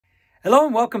Hello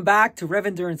and welcome back to Rev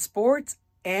Endurance Sports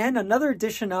and another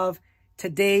edition of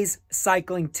today's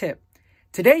cycling tip.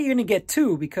 Today you're going to get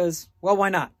two because, well, why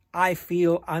not? I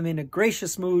feel I'm in a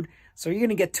gracious mood, so you're going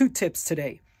to get two tips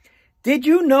today. Did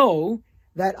you know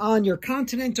that on your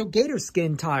Continental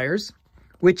Gatorskins tires,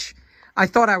 which I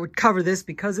thought I would cover this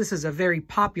because this is a very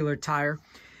popular tire,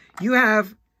 you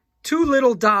have two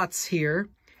little dots here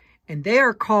and they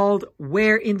are called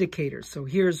wear indicators. So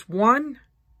here's one.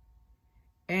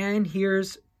 And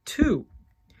here's two.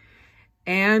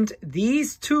 And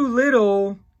these two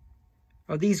little,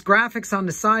 or these graphics on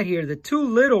the side here, the two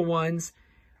little ones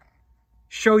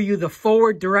show you the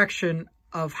forward direction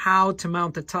of how to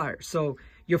mount the tire. So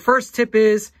your first tip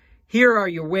is, here are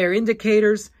your wear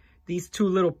indicators. These two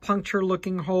little puncture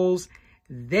looking holes,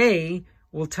 they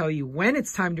will tell you when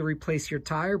it's time to replace your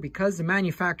tire because the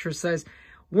manufacturer says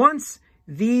once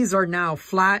these are now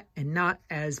flat and not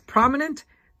as prominent,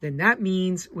 then that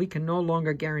means we can no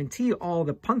longer guarantee all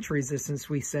the puncture resistance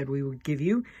we said we would give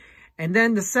you. And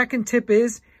then the second tip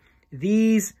is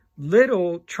these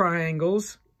little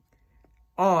triangles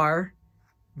are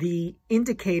the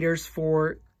indicators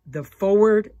for the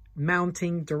forward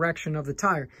mounting direction of the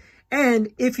tire.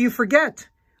 And if you forget,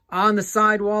 on the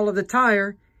sidewall of the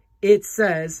tire, it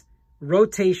says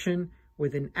rotation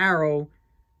with an arrow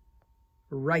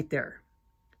right there.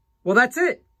 Well, that's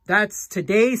it. That's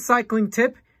today's cycling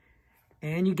tip.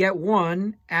 And you get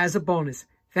one as a bonus.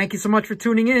 Thank you so much for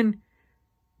tuning in.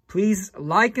 Please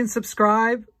like and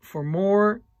subscribe for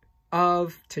more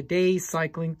of today's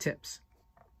cycling tips.